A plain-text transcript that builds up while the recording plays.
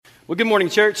Well, good morning,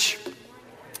 church.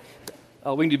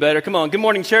 Oh, we can do better. Come on. Good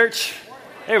morning, church.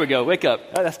 There we go. Wake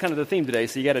up. That's kind of the theme today,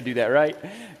 so you got to do that, right?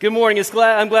 Good morning.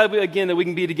 I'm glad again that we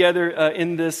can be together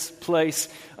in this place.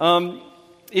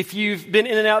 If you've been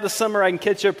in and out this summer, I can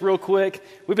catch up real quick.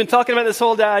 We've been talking about this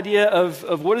whole idea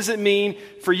of what does it mean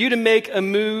for you to make a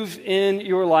move in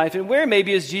your life, and where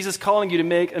maybe is Jesus calling you to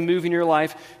make a move in your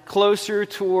life closer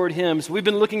toward Him. So we've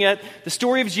been looking at the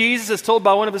story of Jesus as told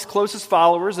by one of His closest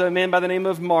followers, a man by the name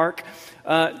of Mark,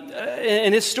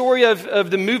 and his story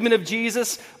of the movement of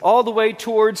Jesus all the way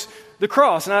towards the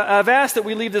cross. And I've asked that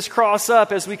we leave this cross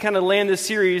up as we kind of land this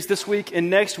series this week and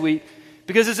next week,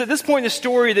 because it's at this point in the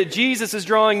story that Jesus is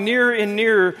drawing nearer and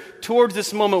nearer towards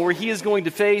this moment where He is going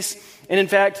to face and, in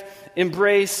fact,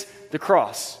 embrace the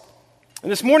cross.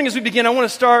 And this morning as we begin, I want to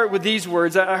start with these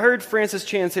words. I heard Francis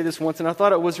Chan say this once, and I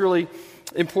thought it was really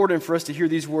important for us to hear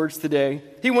these words today.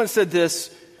 He once said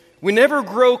this: "We never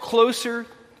grow closer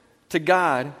to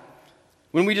God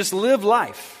when we just live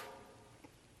life."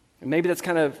 And maybe that's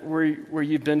kind of where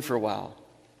you've been for a while.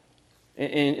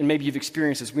 And maybe you've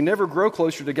experienced this. We never grow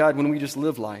closer to God when we just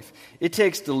live life. It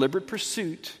takes deliberate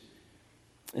pursuit,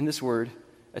 in this word,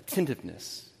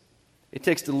 attentiveness. It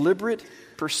takes deliberate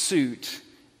pursuit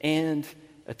and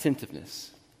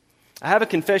attentiveness. I have a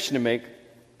confession to make.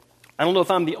 I don't know if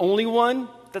I'm the only one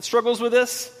that struggles with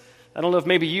this. I don't know if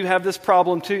maybe you have this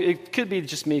problem too. It could be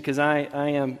just me because I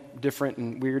am different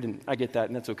and weird, and I get that,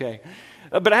 and that's okay.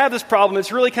 But I have this problem.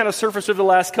 It's really kind of surfaced over the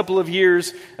last couple of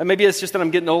years. Maybe it's just that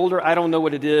I'm getting older. I don't know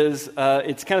what it is.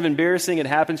 It's kind of embarrassing. It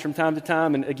happens from time to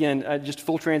time. And again, just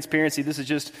full transparency, this is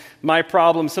just my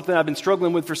problem, something I've been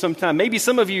struggling with for some time. Maybe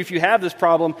some of you, if you have this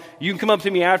problem, you can come up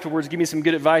to me afterwards, give me some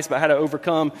good advice about how to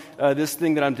overcome this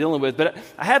thing that I'm dealing with. But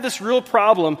I have this real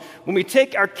problem. When we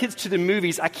take our kids to the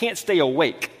movies, I can't stay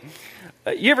awake.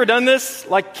 You ever done this?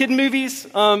 Like kid movies?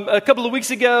 A couple of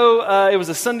weeks ago, it was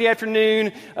a Sunday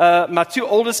afternoon. My two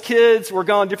oldest kids were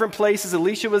gone different places.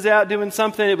 Alicia was out doing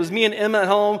something. It was me and Emma at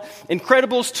home.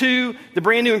 Incredibles 2, the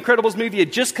brand new Incredibles movie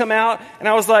had just come out. And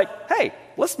I was like, hey,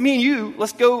 let's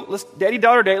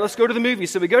daddy-daughter date, let's go to the movies.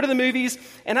 So we go to the movies,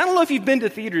 and I don't know if you've been to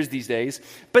theaters these days,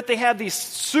 but they have these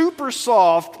super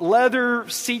soft leather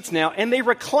seats now, and they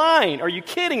recline. Are you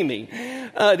kidding me?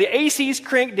 The AC's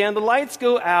cranked down, the lights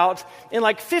go out, and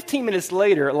like 15 minutes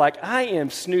later, like I am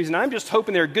snoozing. I'm just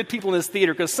hoping there are good people in this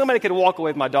theater because somebody could walk away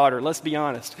with my daughter, let's be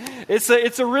honest. It's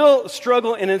a real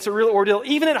struggle, and it's a real ordeal,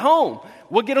 even at home.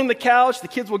 We'll get on the couch, the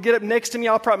kids will get up next to me,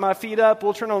 I'll prop my feet up,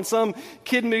 we'll turn on some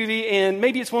kid movie, and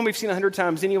maybe it's one we've seen 100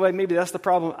 times anyway, maybe that's the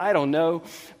problem, I don't know.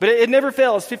 But it never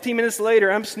fails. 15 minutes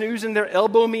later, I'm snoozing, they're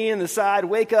elbowing me in the side,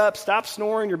 wake up, stop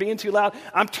snoring, you're being too loud.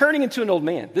 I'm turning into an old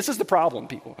man. This is the problem,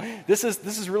 people. This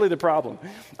is really the problem.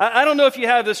 I don't know if you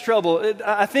have this trouble.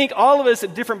 I think all of us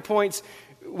at different points,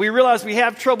 we realize we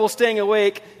have trouble staying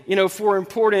awake, for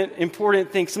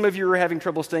important things. Some of you are having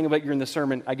trouble staying awake during the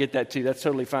sermon. I get that too. That's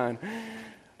totally fine.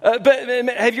 But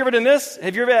have you ever done this?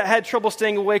 Have you ever had trouble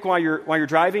staying awake while you're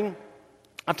driving?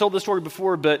 I've told this story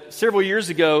before, but several years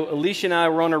ago, Alicia and I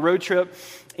were on a road trip,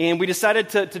 and we decided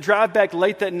to drive back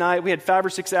late that night. We had 5 or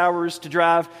 6 hours to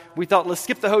drive. We thought, let's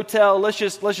skip the hotel. Let's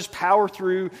just power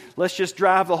through. Let's just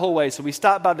drive the whole way. So we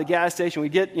stopped by the gas station. We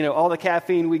get, all the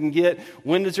caffeine we can get.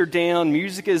 Windows are down.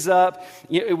 Music is up.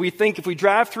 We think if we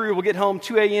drive through, we'll get home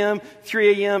 2 a.m.,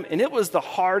 3 a.m., and it was the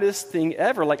hardest thing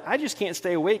ever. Like, I just can't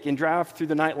stay awake and drive through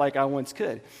the night like I once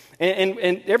could.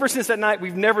 And ever since that night,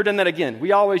 we've never done that again.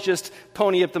 We always just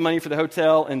pony up the money for the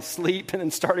hotel and sleep and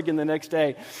then start again the next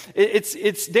day.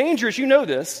 It's dangerous. You know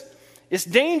this. It's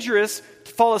dangerous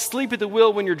to fall asleep at the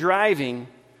wheel when you're driving,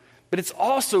 but it's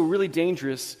also really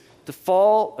dangerous to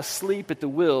fall asleep at the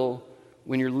wheel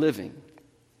when you're living.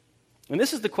 And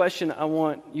this is the question I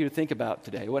want you to think about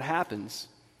today. What happens?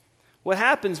 What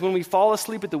happens when we fall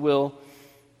asleep at the wheel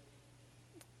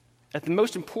at the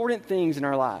most important things in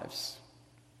our lives?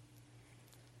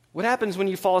 What happens when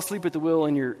you fall asleep at the wheel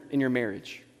in your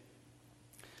marriage?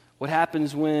 What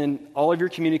happens when all of your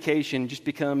communication just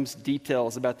becomes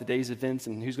details about the day's events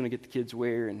and who's going to get the kids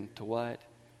where and to what?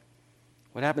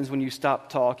 What happens when you stop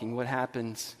talking? What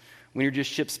happens when you're just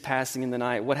ships passing in the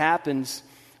night? What happens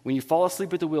when you fall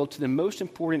asleep at the wheel to the most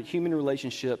important human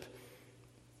relationship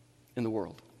in the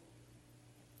world?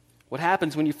 What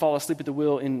happens when you fall asleep at the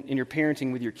wheel in your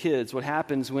parenting with your kids? What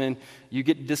happens when you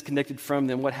get disconnected from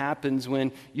them? What happens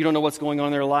when you don't know what's going on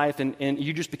in their life and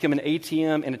you just become an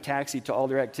ATM and a taxi to all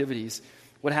their activities?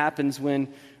 What happens when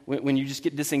you just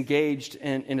get disengaged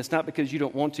and it's not because you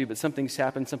don't want to, but something's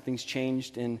happened, something's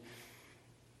changed? And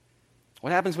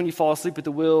what happens when you fall asleep at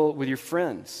the wheel with your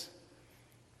friends?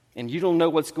 and you don't know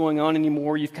what's going on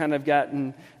anymore. You've kind of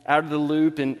gotten out of the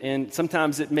loop, and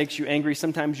sometimes it makes you angry.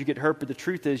 Sometimes you get hurt, but the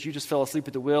truth is you just fell asleep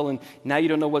at the wheel, and now you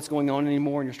don't know what's going on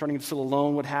anymore, and you're starting to feel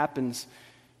alone. What happens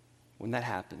when that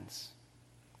happens?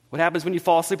 What happens when you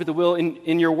fall asleep at the wheel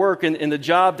in your work and in the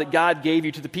job that God gave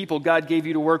you, to the people God gave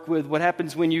you to work with? What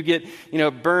happens when you get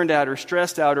burned out or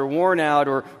stressed out or worn out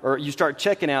or you start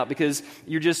checking out because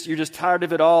you're just tired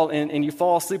of it all and you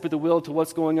fall asleep at the wheel to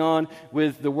what's going on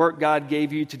with the work God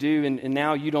gave you to do, and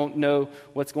now you don't know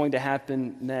what's going to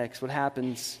happen next? What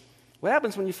happens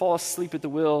when you fall asleep at the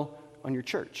wheel on your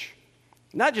church?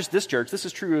 Not just this church. This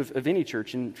is true of any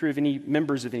church and true of any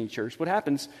members of any church. What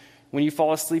happens when you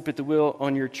fall asleep at the wheel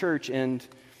on your church and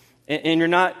you're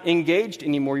not engaged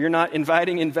anymore? You're not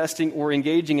inviting, investing, or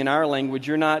engaging in our language.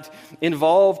 You're not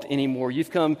involved anymore. You've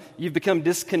become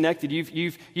disconnected.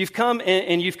 You've come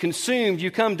and you've consumed.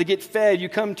 You come to get fed. You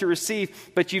come to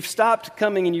receive, but you've stopped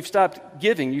coming and you've stopped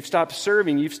giving. You've stopped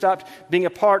serving. You've stopped being a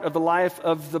part of the life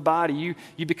of the body.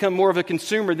 You become more of a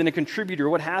consumer than a contributor.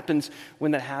 What happens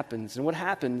when that happens? And what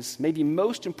happens, maybe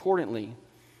most importantly,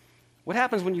 what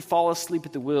happens when you fall asleep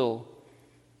at the wheel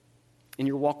in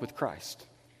your walk with Christ?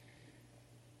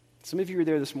 Some of you are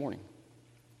there this morning.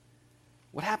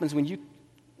 What happens when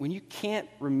you can't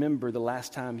remember the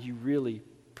last time you really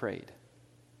prayed?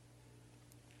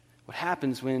 What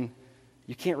happens when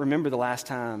you can't remember the last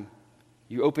time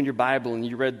you opened your Bible and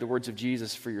you read the words of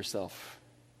Jesus for yourself?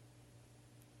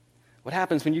 What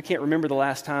happens when you can't remember the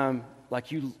last time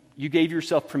like you gave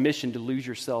yourself permission to lose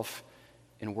yourself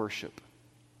in worship?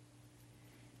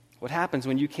 What happens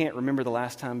when you can't remember the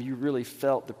last time you really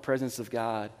felt the presence of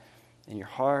God in your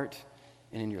heart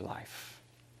and in your life?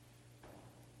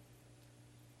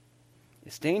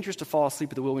 It's dangerous to fall asleep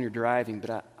at the wheel when you're driving,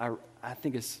 but I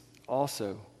think it's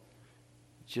also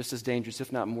just as dangerous,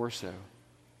 if not more so,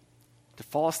 to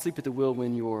fall asleep at the wheel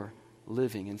when you're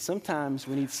living. And sometimes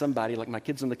we need somebody, like my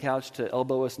kids on the couch, to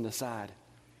elbow us in the side,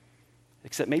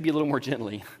 except maybe a little more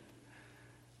gently,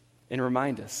 and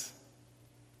remind us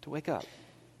to wake up.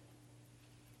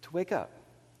 To wake up.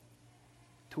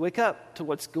 To wake up to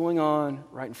what's going on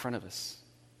right in front of us.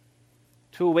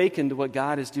 To awaken to what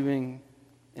God is doing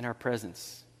in our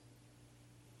presence.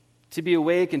 To be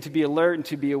awake and to be alert and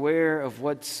to be aware of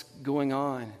what's going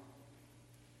on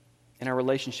in our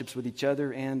relationships with each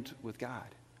other and with God.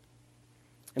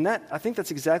 And I think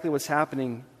that's exactly what's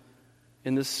happening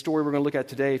in this story we're going to look at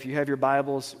today. If you have your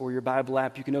Bibles or your Bible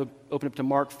app, you can open up to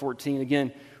Mark 14.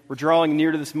 Again, we're drawing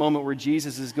near to this moment where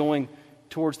Jesus is going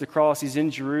towards the cross. He's in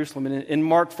Jerusalem. And in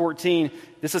Mark 14,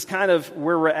 this is kind of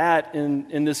where we're at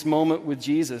in this moment with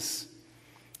Jesus.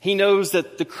 He knows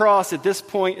that the cross at this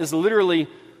point is literally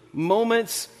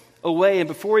moments away. And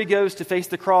before he goes to face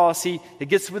the cross, he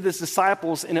gets with his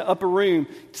disciples in an upper room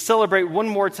to celebrate one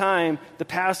more time the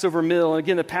Passover meal. And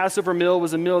again, the Passover meal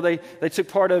was a meal they took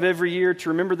part of every year to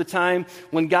remember the time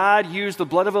when God used the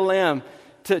blood of a lamb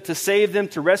to save them,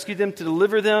 to rescue them, to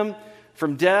deliver them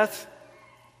from death.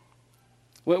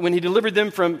 When he delivered them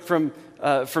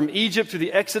from Egypt through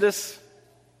the Exodus,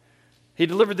 he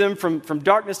delivered them from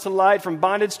darkness to light, from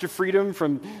bondage to freedom,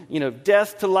 from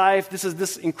death to life. This is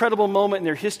this incredible moment in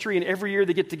their history, and every year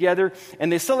they get together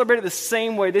and they celebrate it the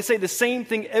same way. They say the same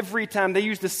thing every time. They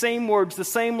use the same words, the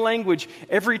same language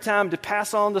every time to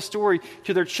pass on the story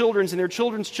to their children and their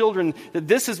children's children, that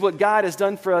this is what God has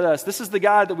done for us. This is the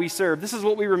God that we serve. This is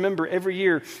what we remember every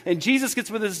year. And Jesus gets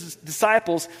with his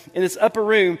disciples in this upper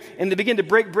room, and they begin to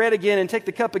break bread again and take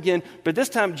the cup again. But this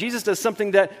time Jesus does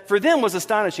something that for them was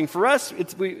astonishing. For us,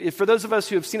 for those of us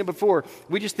who have seen it before,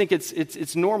 we just think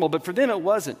it's normal. But for them, it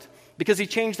wasn't, because he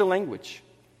changed the language.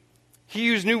 He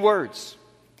used new words.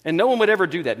 And no one would ever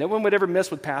do that. No one would ever mess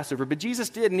with Passover. But Jesus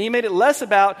did, and he made it less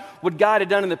about what God had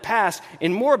done in the past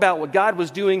and more about what God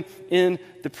was doing in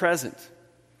the present.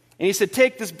 And he said,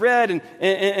 take this bread, and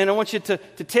I want you to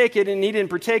take it and eat it and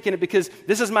partake in it, because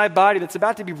this is my body that's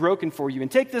about to be broken for you. And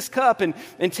take this cup and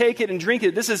take it and drink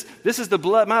it. This is the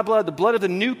blood, my blood, the blood of the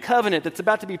new covenant that's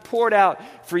about to be poured out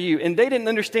for you. And they didn't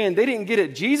understand. They didn't get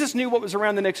it. Jesus knew what was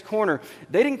around the next corner.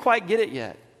 They didn't quite get it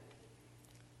yet.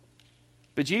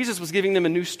 But Jesus was giving them a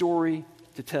new story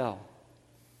to tell,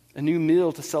 a new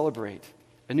meal to celebrate,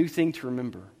 a new thing to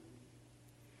remember.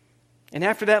 And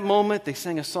after that moment, they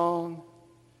sang a song.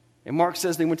 And Mark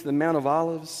says they went to the Mount of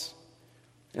Olives.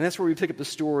 And that's where we pick up the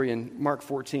story in Mark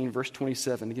 14, verse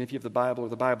 27. Again, if you have the Bible or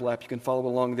the Bible app, you can follow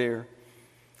along there.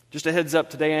 Just a heads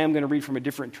up, today I am going to read from a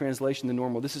different translation than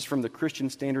normal. This is from the Christian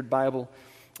Standard Bible.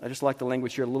 I just like the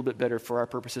language here a little bit better for our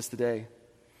purposes today.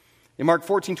 In Mark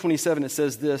 14, 27, it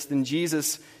says this: Then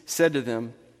Jesus said to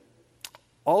them,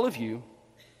 all of you,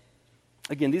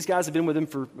 again, these guys have been with him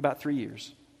for about 3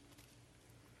 years.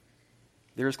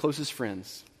 They're his closest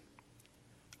friends.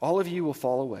 All of you will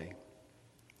fall away.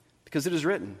 Because it is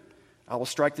written, I will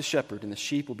strike the shepherd, and the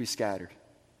sheep will be scattered.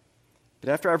 But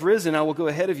after I've risen, I will go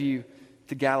ahead of you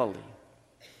to Galilee.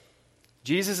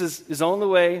 Jesus is on the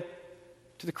way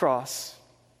to the cross,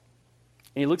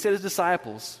 and he looks at his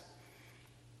disciples.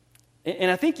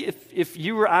 And I think if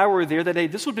you or I were there that day,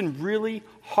 this would have been really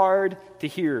hard to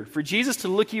hear. For Jesus to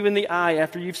look you in the eye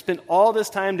after you've spent all this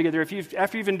time together,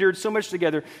 after you've endured so much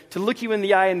together, to look you in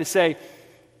the eye and to say,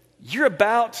 you're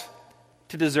about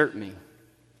to desert me.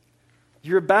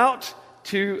 You're about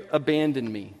to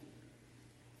abandon me.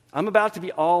 I'm about to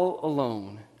be all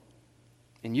alone.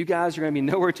 And you guys are going to be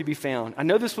nowhere to be found. I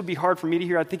know this would be hard for me to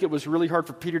hear. I think it was really hard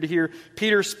for Peter to hear.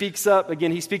 Peter speaks up.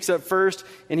 Again, he speaks up first.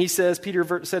 And he says,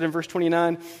 Peter said in verse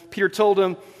 29, Peter told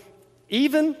him,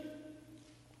 even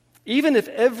if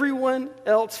everyone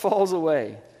else falls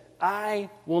away,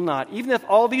 I will not. Even if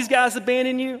all these guys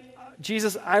abandon you,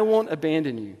 Jesus, I won't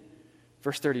abandon you.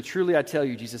 Verse 30, truly I tell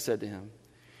you, Jesus said to him,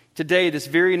 today, this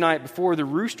very night, before the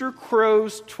rooster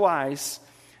crows twice,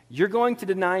 you're going to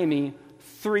deny me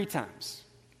 3 times.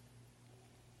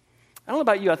 I don't know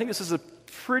about you, I think this is a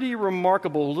pretty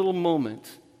remarkable little moment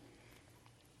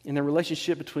in the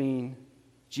relationship between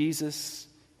Jesus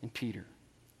and Peter.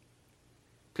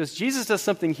 Because Jesus does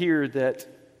something here that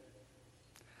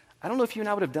I don't know if you and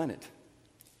I would have done it.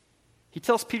 He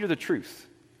tells Peter the truth.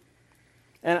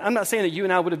 And I'm not saying that you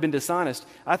and I would have been dishonest.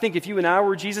 I think if you and I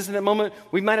were Jesus in that moment,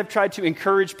 we might have tried to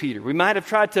encourage Peter. We might have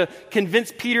tried to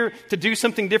convince Peter to do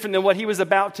something different than what he was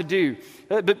about to do.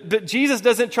 But Jesus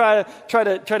doesn't try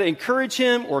to encourage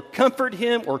him or comfort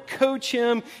him or coach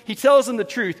him. He tells him the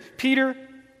truth. Peter,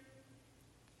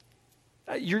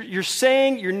 you're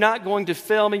saying you're not going to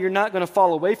fail me. You're not going to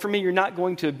fall away from me. You're not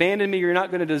going to abandon me. You're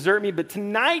not going to desert me. But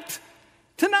tonight,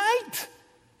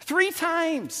 3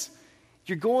 times,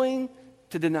 you're going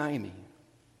to deny me.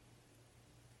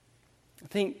 I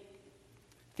think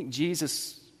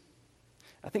Jesus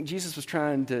was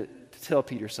trying to tell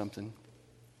Peter something,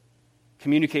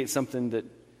 communicate something that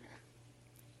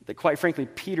quite frankly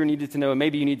Peter needed to know, and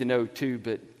maybe you need to know too,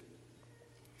 but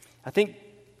I think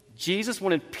Jesus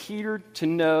wanted Peter to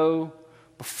know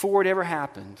before it ever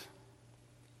happened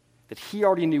that he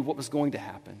already knew what was going to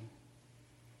happen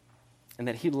and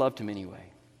that he loved him anyway.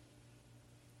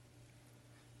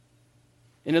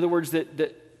 In other words,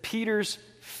 that Peter's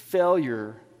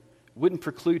failure wouldn't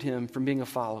preclude him from being a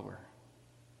follower.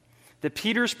 That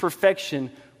Peter's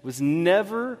perfection was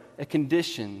never a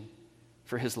condition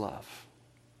for his love.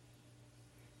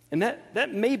 And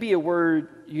that may be a word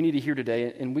you need to hear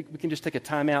today, and we can just take a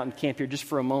time out and camp here just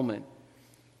for a moment.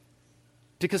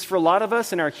 Because for a lot of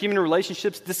us in our human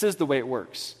relationships, this is the way it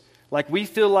works. Like we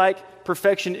feel like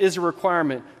perfection is a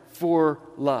requirement for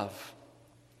love.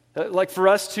 Like for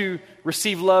us to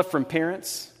receive love from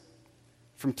parents,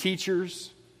 from teachers,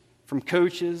 from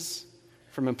coaches,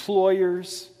 from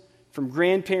employers, from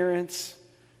grandparents,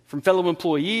 from fellow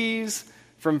employees,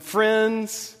 from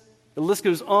friends. The list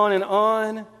goes on and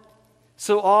on.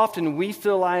 So often we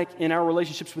feel like in our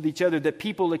relationships with each other that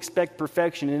people expect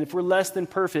perfection. And if we're less than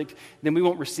perfect, then we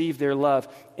won't receive their love.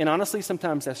 And honestly,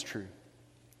 sometimes that's true.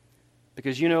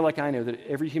 Because you know, like I know, that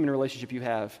every human relationship you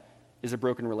have is a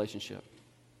broken relationship.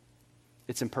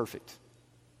 It's imperfect.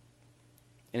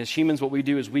 And as humans, what we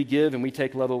do is we give and we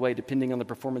take love away depending on the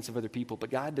performance of other people. But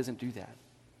God doesn't do that.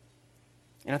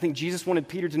 And I think Jesus wanted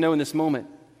Peter to know in this moment,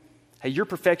 hey, your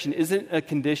perfection isn't a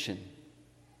condition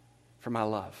for my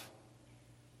love.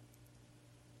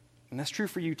 And that's true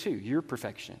for you too. Your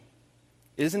perfection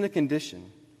isn't a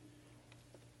condition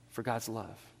for God's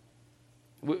love.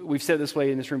 We've said this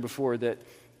way in this room before,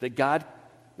 that God,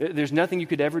 there's nothing you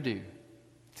could ever do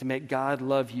to make God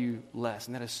love you less.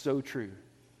 And that is so true.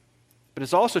 But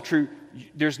it's also true,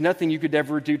 there's nothing you could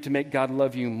ever do to make God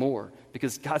love you more,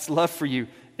 because God's love for you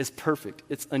is perfect.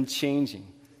 It's unchanging.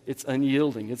 It's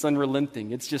unyielding. It's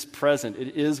unrelenting. It's just present.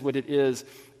 It is what it is,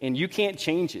 and you can't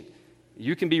change it.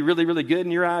 You can be really, really good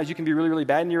in your eyes. You can be really, really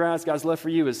bad in your eyes. God's love for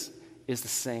you is the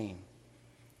same.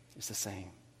 It's the same.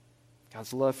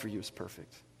 God's love for you is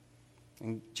perfect.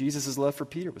 And Jesus' love for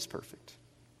Peter was perfect.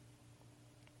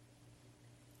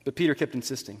 But Peter kept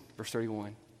insisting, verse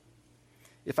 31.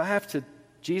 If I have to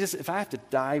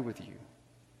die with you,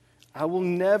 I will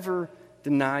never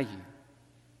deny you.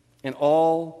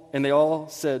 And they all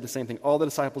said the same thing. All the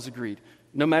disciples agreed.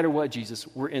 No matter what, Jesus,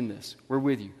 we're in this. We're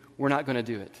with you. We're not going to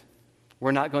do it.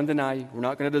 We're not going to deny you. We're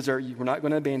not going to desert you. We're not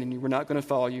going to abandon you. We're not going to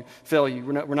fail you.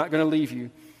 We're not going to leave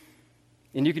you.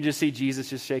 And you can just see Jesus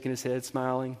just shaking his head,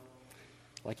 smiling.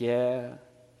 Like, yeah,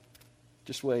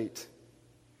 just wait.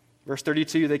 Verse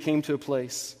 32, they came to a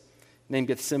place named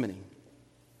Gethsemane.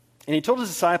 And he told his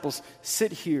disciples,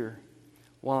 sit here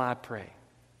while I pray.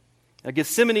 Now,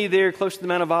 Gethsemane there, close to the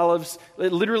Mount of Olives,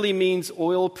 it literally means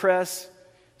oil press.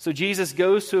 So Jesus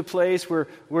goes to a place where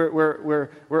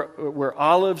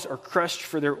olives are crushed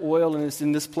for their oil, and it's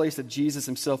in this place that Jesus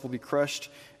himself will be crushed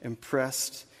and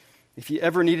pressed. If he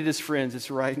ever needed his friends,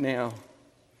 it's right now.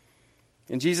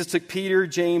 And Jesus took Peter,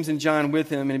 James, and John with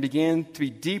him, and he began to be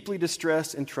deeply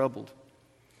distressed and troubled.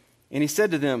 And he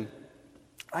said to them,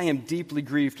 I am deeply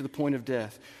grieved to the point of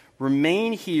death.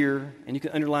 Remain here, and you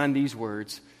can underline these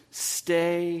words,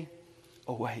 stay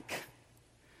awake.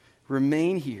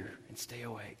 Remain here and stay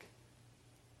awake.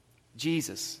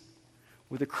 Jesus,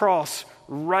 with a cross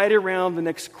right around the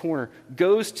next corner,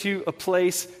 goes to a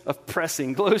place of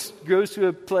pressing, goes to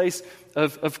a place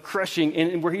of crushing,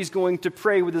 and where he's going to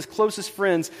pray with his closest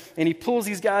friends. And he pulls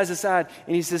these guys aside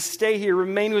and he says, stay here,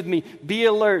 remain with me, be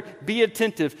alert, be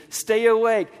attentive, stay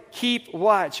awake, keep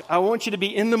watch. I want you to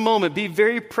be in the moment, be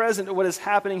very present to what is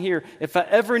happening here. If I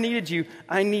ever needed you,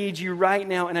 I need you right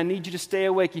now, and I need you to stay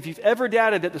awake. If you've ever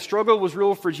doubted that the struggle was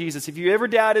real for Jesus, if you ever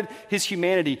doubted his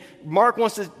humanity, Mark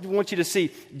wants you to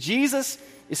see Jesus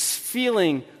is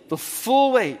feeling the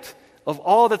full weight of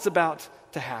all that's about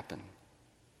to happen.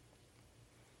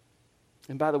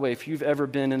 And by the way, if you've ever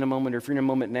been in a moment, or if you're in a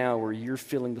moment now where you're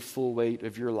feeling the full weight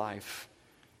of your life,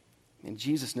 and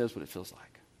Jesus knows what it feels like.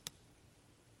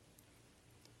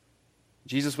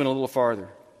 Jesus went a little farther,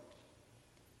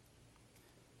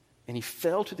 and he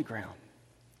fell to the ground.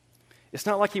 It's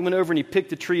not like he went over and he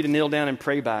picked a tree to kneel down and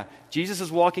pray by. Jesus is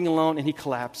walking alone, and he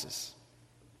collapses.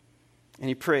 And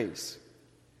he prays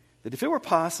that if it were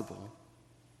possible,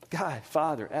 God,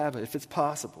 Father, Abba, if it's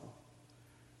possible,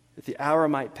 that the hour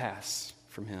might pass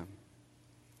from him.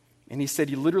 And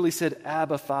he literally said,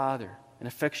 Abba, Father, an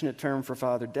affectionate term for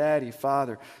Father, Daddy,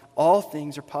 Father, all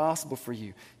things are possible for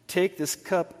you. Take this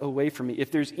cup away from me.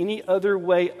 If there's any other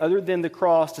way other than the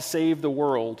cross to save the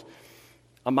world,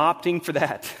 I'm opting for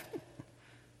that.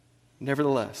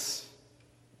 Nevertheless,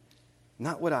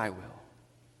 not what I will.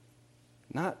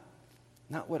 Not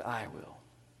what I will,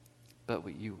 but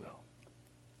what you will.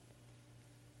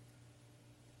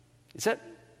 Does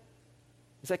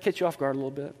that catch you off guard a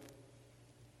little bit?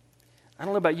 I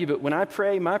don't know about you, but when I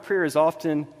pray, my prayer is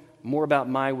often more about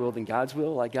my will than God's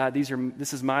will. Like, God,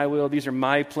 this is my will. These are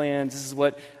my plans. This is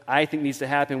what I think needs to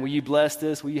happen. Will you bless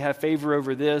this? Will you have favor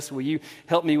over this? Will you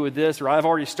help me with this? Or I've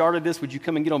already started this. Would you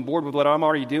come and get on board with what I'm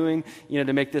already doing,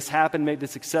 to make this happen, make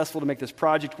this successful, to make this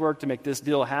project work, to make this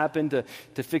deal happen, to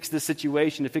fix this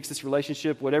situation, to fix this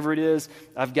relationship, whatever it is.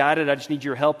 I've got it. I just need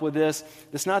your help with this.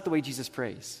 That's not the way Jesus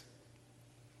prays.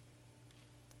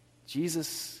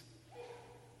 Jesus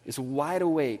is wide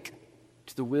awake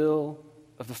to the will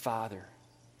of the Father.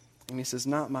 And he says,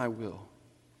 not my will,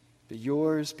 but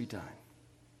yours be done.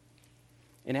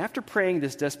 And after praying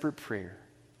this desperate prayer,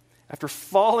 after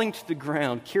falling to the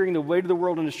ground, carrying the weight of the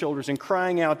world on his shoulders and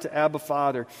crying out to Abba,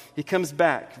 Father, he comes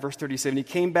back, verse 37, he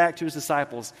came back to his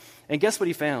disciples. And guess what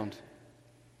he found?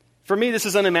 For me, this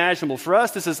is unimaginable. For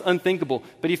us, this is unthinkable.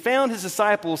 But he found his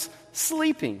disciples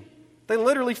sleeping. They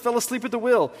literally fell asleep at the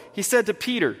wheel. He said to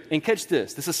Peter, and catch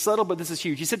this is subtle, but this is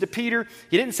huge. He said to Peter,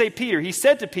 he didn't say Peter, he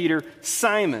said to Peter,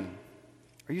 Simon,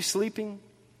 are you sleeping?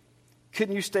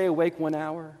 Couldn't you stay awake 1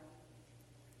 hour?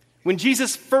 When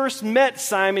Jesus first met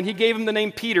Simon, he gave him the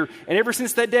name Peter. And ever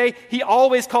since that day, he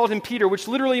always called him Peter, which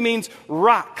literally means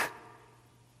rock.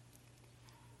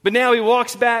 But now he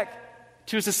walks back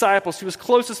to his disciples, to his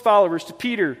closest followers, to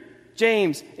Peter,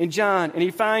 James, and John, and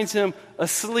he finds him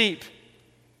asleep.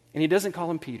 And he doesn't call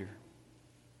him Peter.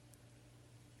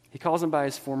 He calls him by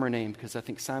his former name, because I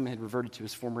think Simon had reverted to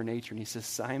his former nature. And he says,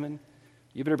 Simon,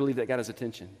 you better believe that got his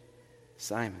attention.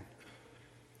 Simon,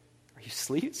 are you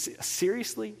asleep?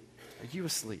 Seriously? Are you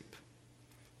asleep?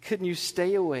 Couldn't you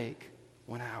stay awake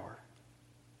 1 hour?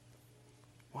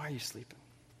 Why are you sleeping?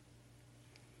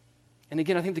 And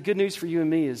again, I think the good news for you and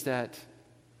me is that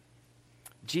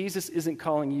Jesus isn't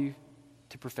calling you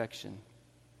to perfection.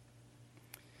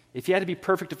 If you had to be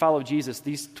perfect to follow Jesus,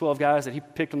 these 12 guys that he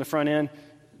picked on the front end,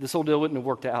 this whole deal wouldn't have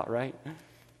worked out, right?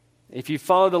 If you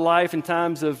follow the life and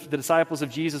times of the disciples of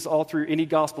Jesus all through any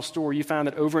gospel story, you find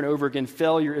that over and over again,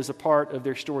 failure is a part of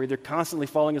their story. They're constantly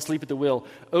falling asleep at the wheel.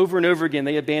 Over and over again,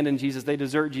 they abandon Jesus. They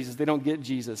desert Jesus. They don't get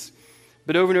Jesus.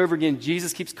 But over and over again,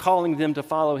 Jesus keeps calling them to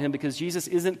follow him, because Jesus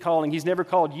isn't calling. He's never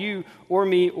called you or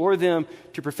me or them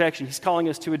to perfection. He's calling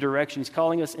us to a direction. He's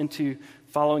calling us into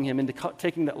following him, into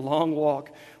taking that long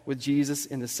walk with Jesus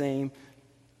in the same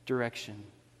direction.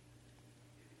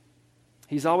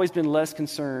 He's always been less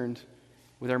concerned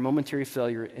with our momentary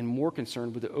failure and more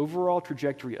concerned with the overall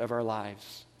trajectory of our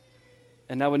lives.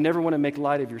 And I would never want to make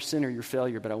light of your sin or your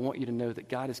failure, but I want you to know that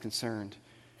God is concerned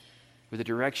with the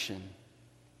direction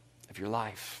of your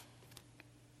life.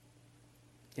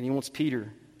 And he wants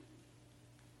Peter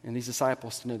and these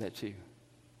disciples to know that too.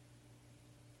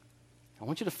 I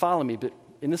want you to follow me, but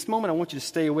in this moment, I want you to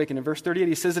stay awake. And in verse 38,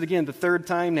 he says it again, the third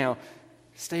time now.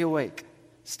 Stay awake,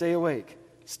 stay awake,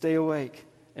 stay awake,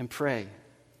 and pray,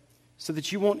 so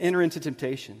that you won't enter into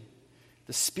temptation.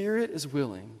 The spirit is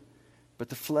willing, but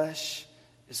the flesh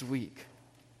is weak.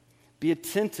 Be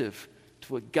attentive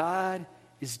to what God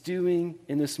is doing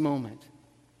in this moment.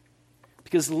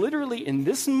 Because literally in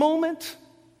this moment,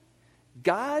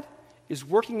 God is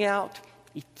working out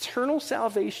eternal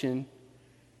salvation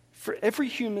for every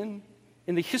human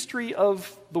in the history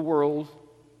of the world.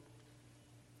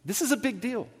 This is a big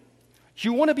deal.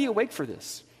 You want to be awake for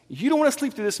this. You don't want to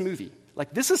sleep through this movie.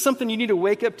 Like, this is something you need to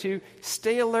wake up to.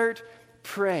 Stay alert,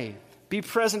 pray. Be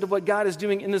present to what God is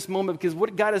doing in this moment, because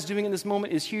what God is doing in this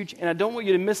moment is huge, and I don't want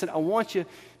you to miss it. I want you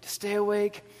to stay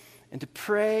awake and to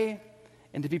pray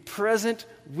and to be present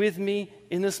with me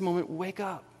in this moment. Wake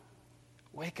up.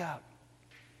 Wake up.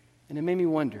 And it made me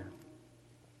wonder,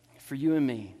 for you and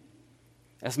me,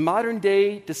 as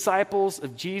modern-day disciples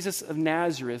of Jesus of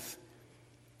Nazareth,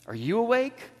 are you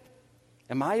awake?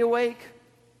 Am I awake?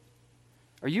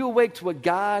 Are you awake to what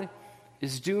God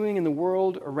is doing in the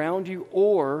world around you,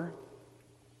 or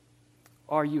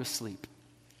are you asleep?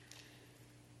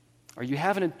 Are you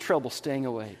having trouble staying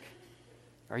awake?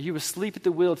 Are you asleep at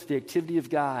the wheel to the activity of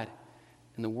God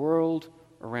in the world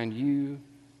around you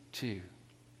too?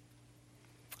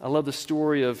 I love the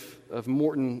story of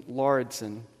Morton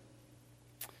Lauridsen.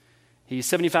 He's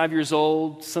 75 years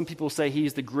old. Some people say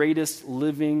he's the greatest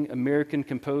living American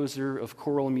composer of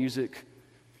choral music.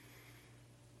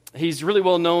 He's really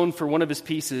well known for one of his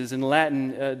pieces. In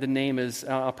Latin, the name is,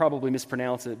 I'll probably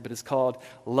mispronounce it, but it's called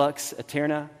Lux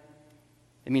Aeterna.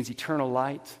 It means eternal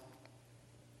light.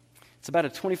 It's about a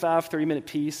 25, 30-minute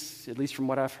piece, at least from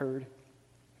what I've heard.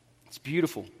 It's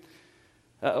beautiful.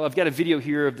 I've got a video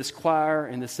here of this choir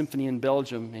and the symphony in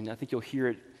Belgium, and I think you'll hear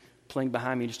it playing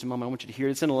behind me in just a moment. I want you to hear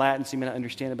it. It's in Latin, so you may not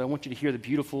understand it, but I want you to hear the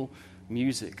beautiful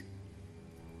music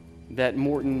that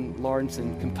Morton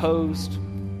Lauridsen composed.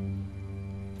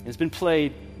 It's been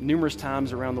played numerous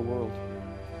times around the world.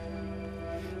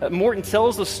 Morton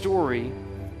tells the story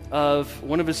of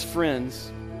one of his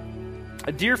friends,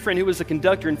 a dear friend who was a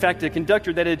conductor. In fact, a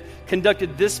conductor that had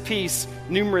conducted this piece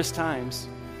numerous times.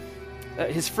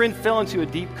 His friend fell into a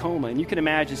deep coma, and you can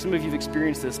imagine, some of you have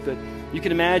experienced this, but you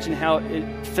can imagine how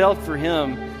it felt for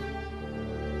him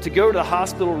to go to the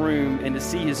hospital room and to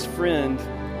see his friend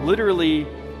literally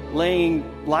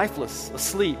laying lifeless,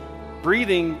 asleep,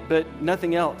 breathing, but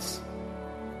nothing else.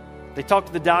 They talked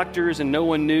to the doctors, and no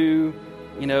one knew,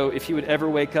 if he would ever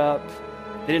wake up.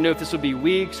 They didn't know if this would be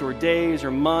weeks or days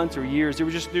or months or years.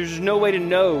 There's no way to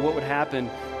know what would happen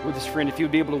with his friend, if he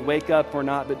would be able to wake up or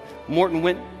not. But Morton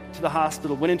went into the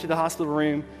hospital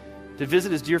room to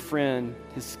visit his dear friend,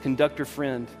 his conductor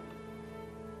friend,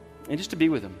 and just to be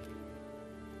with him.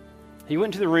 He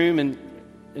went into the room, and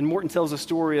Morton tells a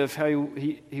story of how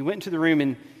he went into the room,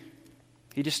 and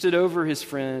he just stood over his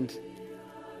friend,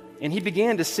 and he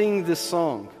began to sing this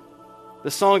song.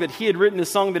 The song that he had written, the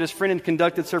song that his friend had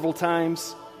conducted several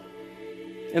times.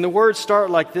 And the words start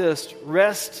like this: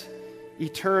 Rest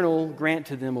eternal grant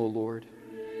to them, O Lord,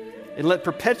 and let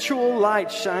perpetual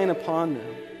light shine upon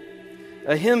them.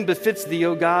 A hymn befits thee,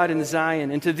 O God, in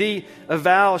Zion, and to thee a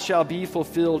vow shall be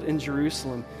fulfilled in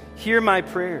Jerusalem. Hear my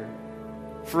prayer,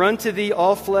 for unto thee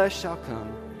all flesh shall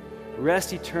come.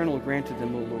 Rest eternal grant to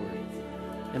them, O Lord,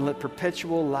 and let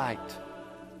perpetual light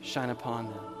shine upon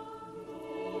them.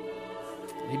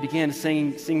 He began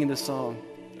singing this song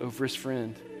over his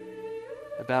friend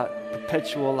about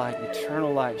perpetual light,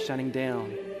 eternal light shining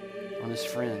down on his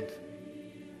friend.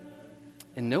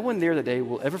 And no one there that day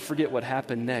will ever forget what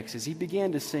happened next. As he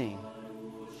began to sing,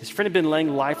 his friend had been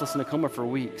laying lifeless in a coma for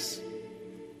weeks.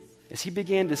 As he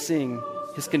began to sing,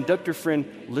 his conductor friend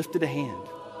lifted a hand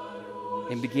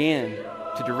and began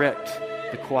to direct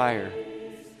the choir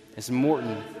as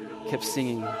Morton kept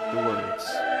singing the words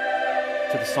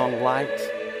to the song Light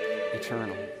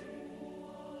Eternal.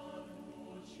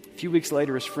 A few weeks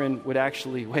later, his friend would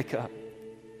actually wake up.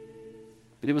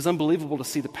 But it was unbelievable to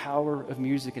see the power of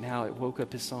music and how it woke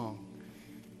up his song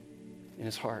in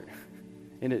his heart.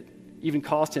 And it even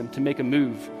caused him to make a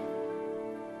move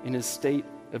in his state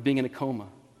of being in a coma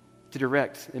to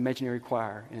direct an imaginary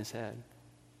choir in his head.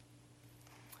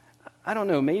 I don't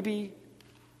know, maybe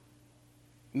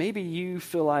you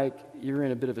feel like you're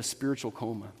in a bit of a spiritual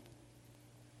coma.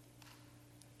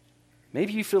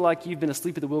 Maybe you feel like you've been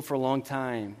asleep at the wheel for a long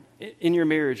time in your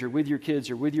marriage or with your kids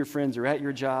or with your friends or at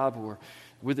your job or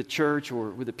with the church or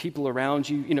with the people around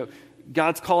you. You know,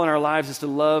 God's call in our lives is to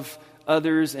love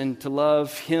others and to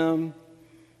love Him.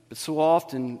 But so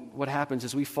often what happens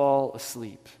is we fall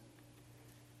asleep.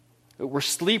 We're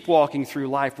sleepwalking through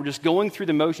life. We're just going through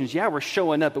the motions. Yeah, we're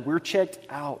showing up, but we're checked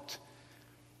out.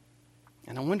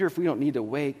 And I wonder if we don't need to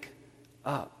wake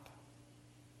up.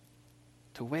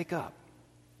 To wake up.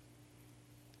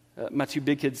 My two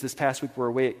big kids this past week were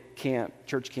away at camp,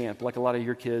 church camp, like a lot of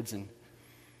your kids. And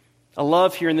I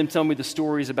love hearing them tell me the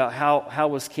stories about how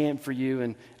was camp for you.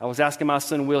 And I was asking my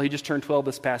son Will, he just turned 12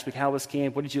 this past week, how was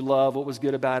camp? What did you love? What was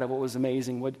good about it? What was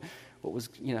amazing? What was,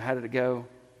 how did it go?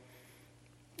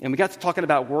 And we got to talking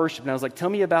about worship, and I was like, tell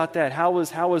me about that. How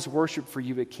was worship for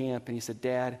you at camp? And he said,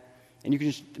 Dad, and you can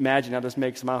just imagine how this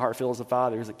makes my heart feel as a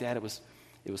father. He was like, Dad, it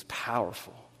was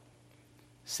powerful.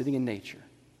 Sitting in nature,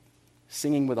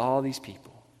 singing with all these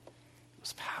people. It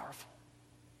was powerful.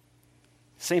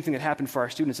 Same thing that happened for our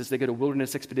students as they go to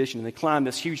wilderness expedition and they climb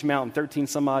this huge mountain,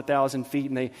 13,000 feet,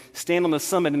 and they stand on the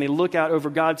summit and they look out over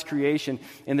God's creation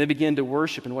and they begin to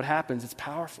worship. And what happens? It's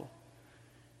powerful.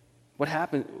 What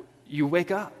happens? You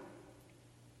wake up.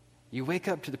 You wake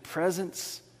up to the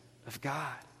presence of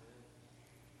God.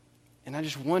 And I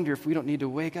just wonder if we don't need to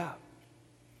wake up.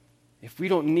 If we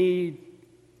don't need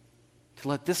to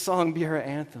let this song be our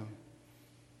anthem,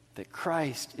 that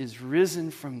Christ is risen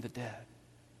from the dead,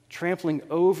 trampling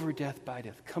over death by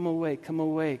death. Come awake, come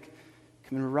awake,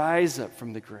 come and rise up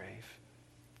from the grave.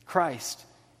 Christ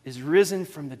is risen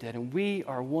from the dead, and we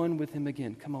are one with Him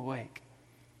again. Come awake,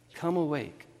 come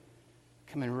awake,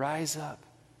 come and rise up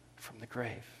from the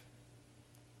grave.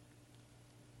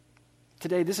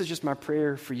 Today, this is just my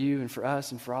prayer for you and for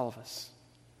us and for all of us.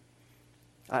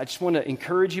 I just want to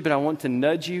encourage you, but I want to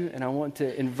nudge you, and I want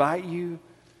to invite you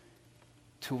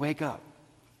to wake up,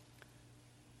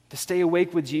 to stay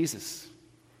awake with Jesus,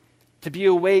 to be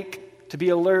awake, to be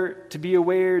alert, to be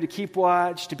aware, to keep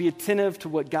watch, to be attentive to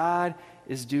what God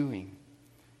is doing,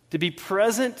 to be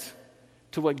present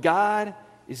to what God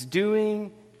is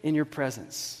doing in your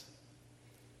presence,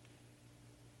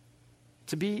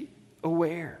 to be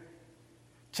aware,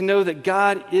 to know that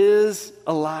God is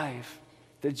alive,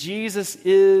 that Jesus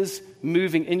is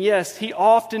moving. And yes, He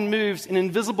often moves in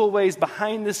invisible ways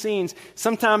behind the scenes.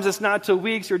 Sometimes it's not till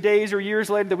weeks or days or years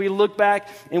later that we look back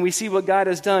and we see what God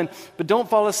has done. But don't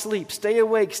fall asleep. Stay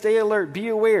awake, stay alert, be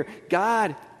aware.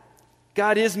 God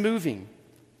is moving.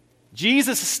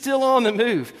 Jesus is still on the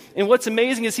move. And what's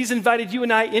amazing is He's invited you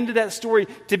and I into that story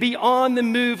to be on the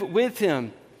move with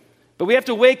Him. But we have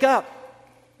to wake up.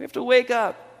 We have to wake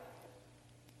up.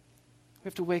 We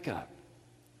have to wake up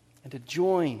and to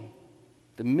join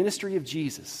the ministry of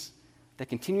Jesus that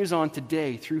continues on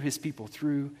today through His people,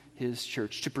 through His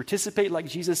church. To participate, like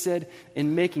Jesus said,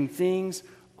 in making things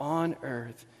on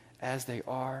earth as they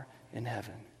are in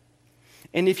heaven.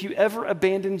 And if you ever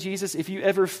abandon Jesus, if you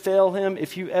ever fail Him,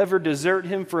 if you ever desert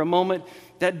Him for a moment,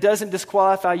 that doesn't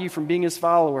disqualify you from being His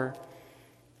follower.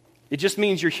 It just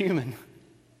means you're human.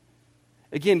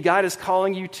 Again, God is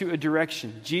calling you to a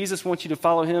direction. Jesus wants you to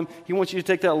follow Him. He wants you to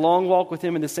take that long walk with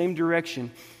Him in the same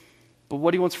direction. But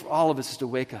what He wants for all of us is to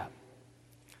wake up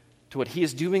to what He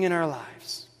is doing in our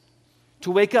lives,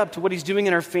 to wake up to what He's doing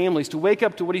in our families, to wake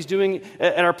up to what He's doing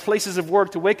at our places of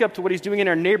work, to wake up to what He's doing in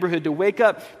our neighborhood, to wake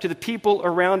up to the people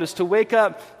around us, to wake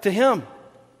up to Him,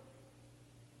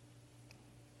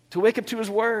 to wake up to His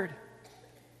Word,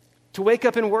 to wake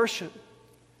up and worship,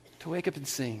 to wake up and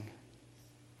sing.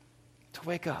 To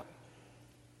wake up,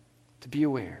 to be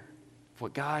aware of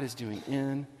what God is doing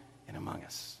in and among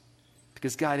us.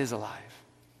 Because God is alive,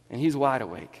 and He's wide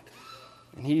awake,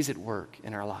 and He's at work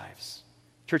in our lives.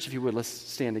 Church, if you would, let's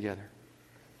stand together.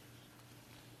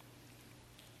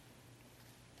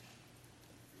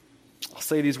 I'll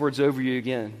say these words over you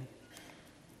again.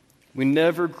 We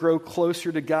never grow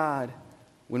closer to God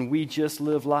when we just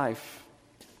live life.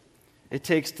 It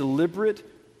takes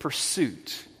deliberate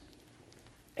pursuit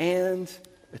and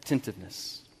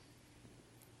attentiveness.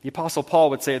 The Apostle Paul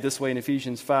would say it this way in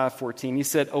Ephesians 5:14. He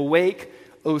said, "Awake,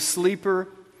 O sleeper,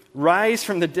 rise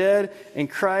from the dead, and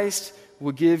Christ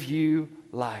will give you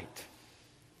light."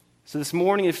 So this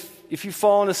morning, if you've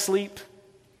fallen asleep,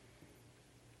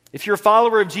 if you're a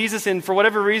follower of Jesus and for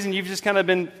whatever reason you've just kind of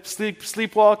been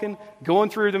sleepwalking, going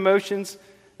through the motions,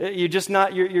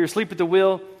 you're asleep at the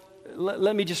wheel,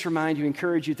 let me just remind you,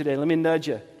 encourage you today. Let me nudge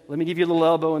you. Let me give you a little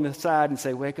elbow in the side and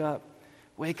say, wake up,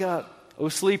 oh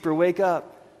sleeper, wake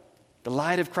up. The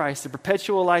light of Christ, the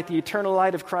perpetual light, the eternal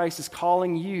light of Christ is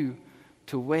calling you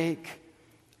to wake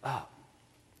up.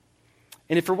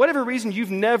 And if for whatever reason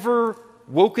you've never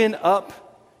woken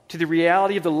up to the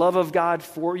reality of the love of God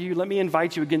for you, let me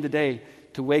invite you again today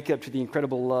to wake up to the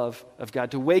incredible love of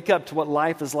God, to wake up to what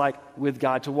life is like with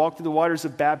God, to walk through the waters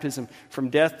of baptism from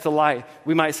death to life.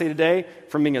 We might say today,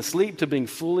 from being asleep to being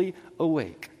fully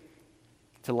awake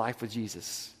to life with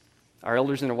Jesus. Our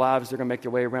elders and their wives, they're going to make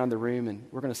their way around the room, and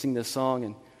we're going to sing this song.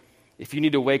 And if you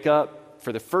need to wake up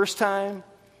for the first time,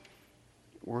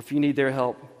 or if you need their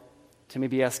help to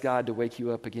maybe ask God to wake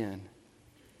you up again,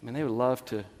 I mean, they would love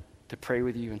to pray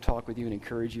with you and talk with you and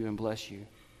encourage you and bless you.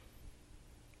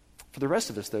 For the rest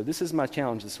of us, though, this is my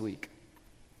challenge this week.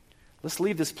 Let's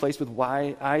leave this place with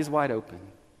eyes wide open,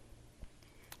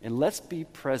 and let's be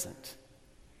present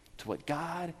to what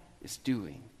God is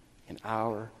doing in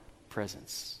our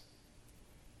presence.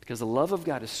 Because the love of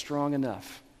God is strong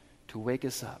enough to wake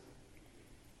us up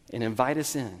and invite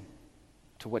us in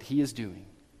to what He is doing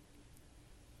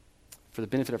for the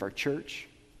benefit of our church,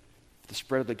 for the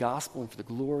spread of the gospel, and for the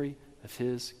glory of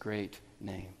His great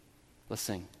name. Let's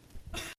sing.